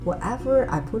Whatever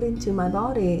I put into my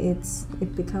body,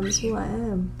 it becomes who I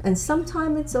am. And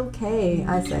sometimes it's okay,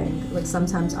 I think. Like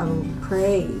sometimes I will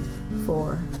crave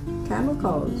for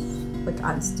chemicals. Like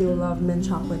I still love mint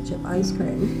chocolate chip ice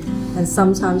cream. And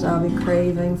sometimes I'll be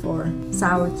craving for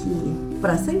sour tea.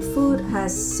 But I think food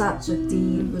has such a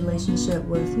deep relationship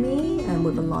with me and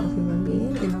with a lot of human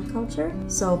beings in our culture.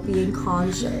 So being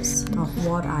conscious of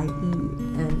what I eat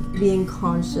and being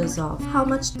conscious of how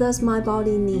much does my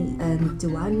body need, and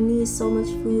do I need so much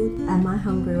food? Am I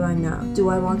hungry right now? Do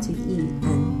I want to eat?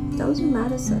 And those are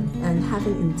medicine. And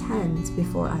having intent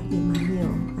before I eat my meal,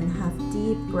 and have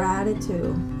deep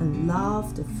gratitude and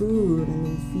love the food and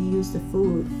infuse the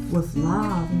food with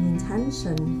love and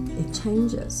intention, it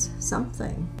changes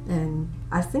something. And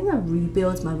I think I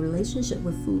rebuilt my relationship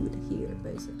with food here,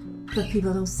 basically. But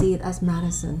people don't see it as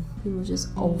medicine. People just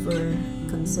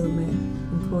over-consume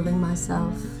it, including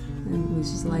myself. And we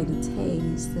just like the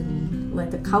taste and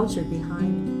like the culture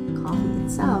behind coffee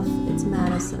itself. It's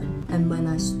medicine. And when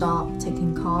I stopped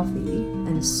taking coffee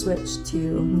and switched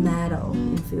to nettle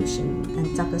infusion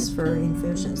and Douglas fir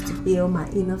infusions to build my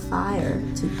inner fire,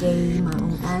 to gain my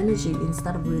own energy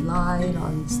instead of relying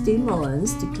on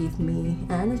stimulants to give me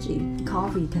energy,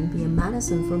 coffee can be a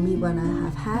medicine for me when I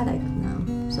have headache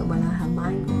now. So when I have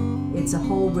migraine, it's a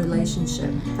whole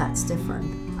relationship that's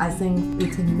different. I think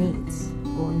eating meat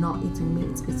or not eating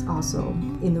meat is also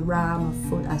in the realm of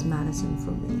food as medicine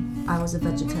for me. I was a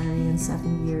vegetarian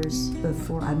 7 years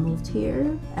before I moved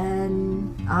here,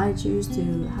 and I choose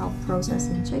to help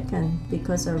processing chicken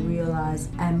because I realized,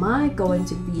 am I going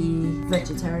to be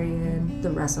vegetarian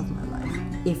the rest of my life?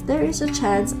 If there is a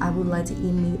chance I would like to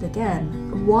eat meat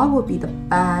again, what would be the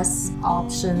best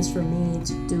options for me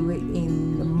to do it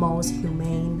in the most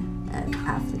humane and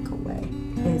ethical way?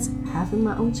 Is having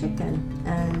my own chicken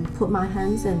and put my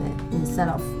hands in it instead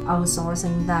of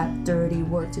outsourcing that dirty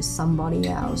work to somebody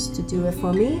else to do it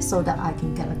for me, so that I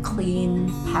can get a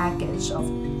clean package of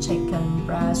chicken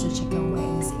breast or chicken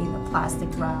wings in a plastic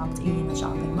wrapped in a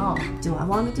shopping mall. Do I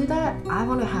want to do that? I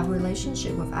want to have a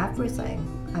relationship with everything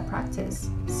I practice.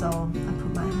 So I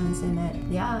put my hands in it.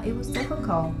 Yeah, it was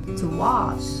difficult to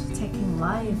watch. Taking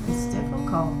life is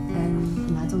difficult,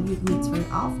 and I don't eat meat very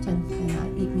often, and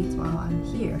I eat meat while I'm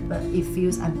here. But it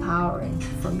feels empowering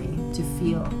for me to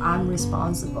feel I'm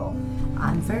responsible.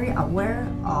 I'm very aware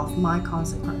of my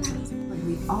consequences. Like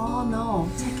we all know,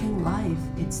 taking life,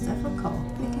 it's difficult.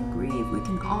 We can grieve, we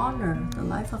can honor the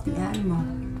life of the animal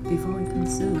before we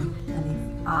consume. And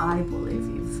if I believe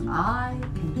if I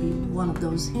can be one of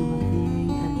those human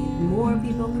beings, and if more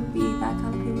people can be that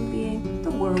kind of human being,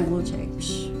 the world will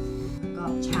change. I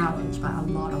got challenged by a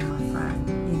lot of my friends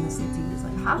in the city. It's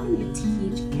like, how can you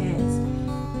teach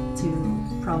kids to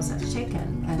process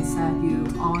chicken and said you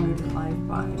honor the life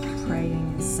by praying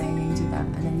and singing to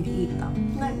them and then you eat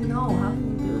them? Like, no, how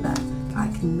can you do that? I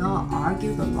cannot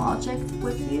argue the logic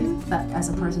with you, but as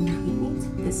a person who eats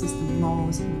meat, this is the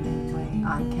most humane way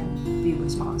I can be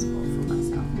responsible for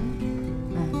myself.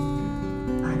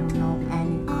 And I don't know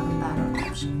any other better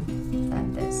option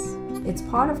than this. It's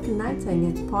part of connecting,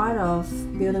 it's part of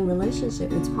building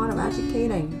relationship, it's part of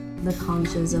educating. The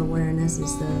conscious awareness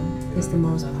is the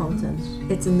most potent.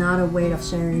 It's another way of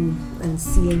sharing and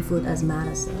seeing food as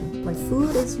medicine. Like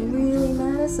food is really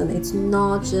medicine. It's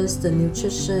not just the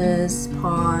nutritious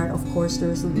part. Of course,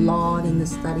 there's a lot in the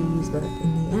studies, but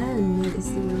in the end,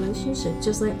 it's the relationship.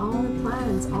 Just like all the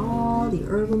plants, all the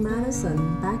herbal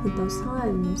medicine. Back in those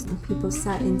times, people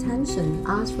set intention,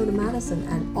 ask for the medicine,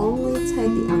 and only take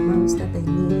the amounts that they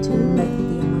need to make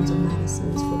the amount of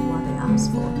medicines for what they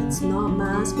ask for. It's not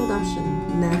mass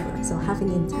production, never. So having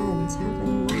intent,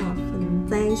 having love, and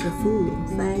thanks for food,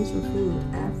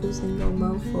 every single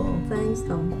mouthful. Thanks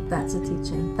them. That's a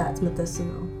teaching. That's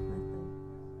medicinal.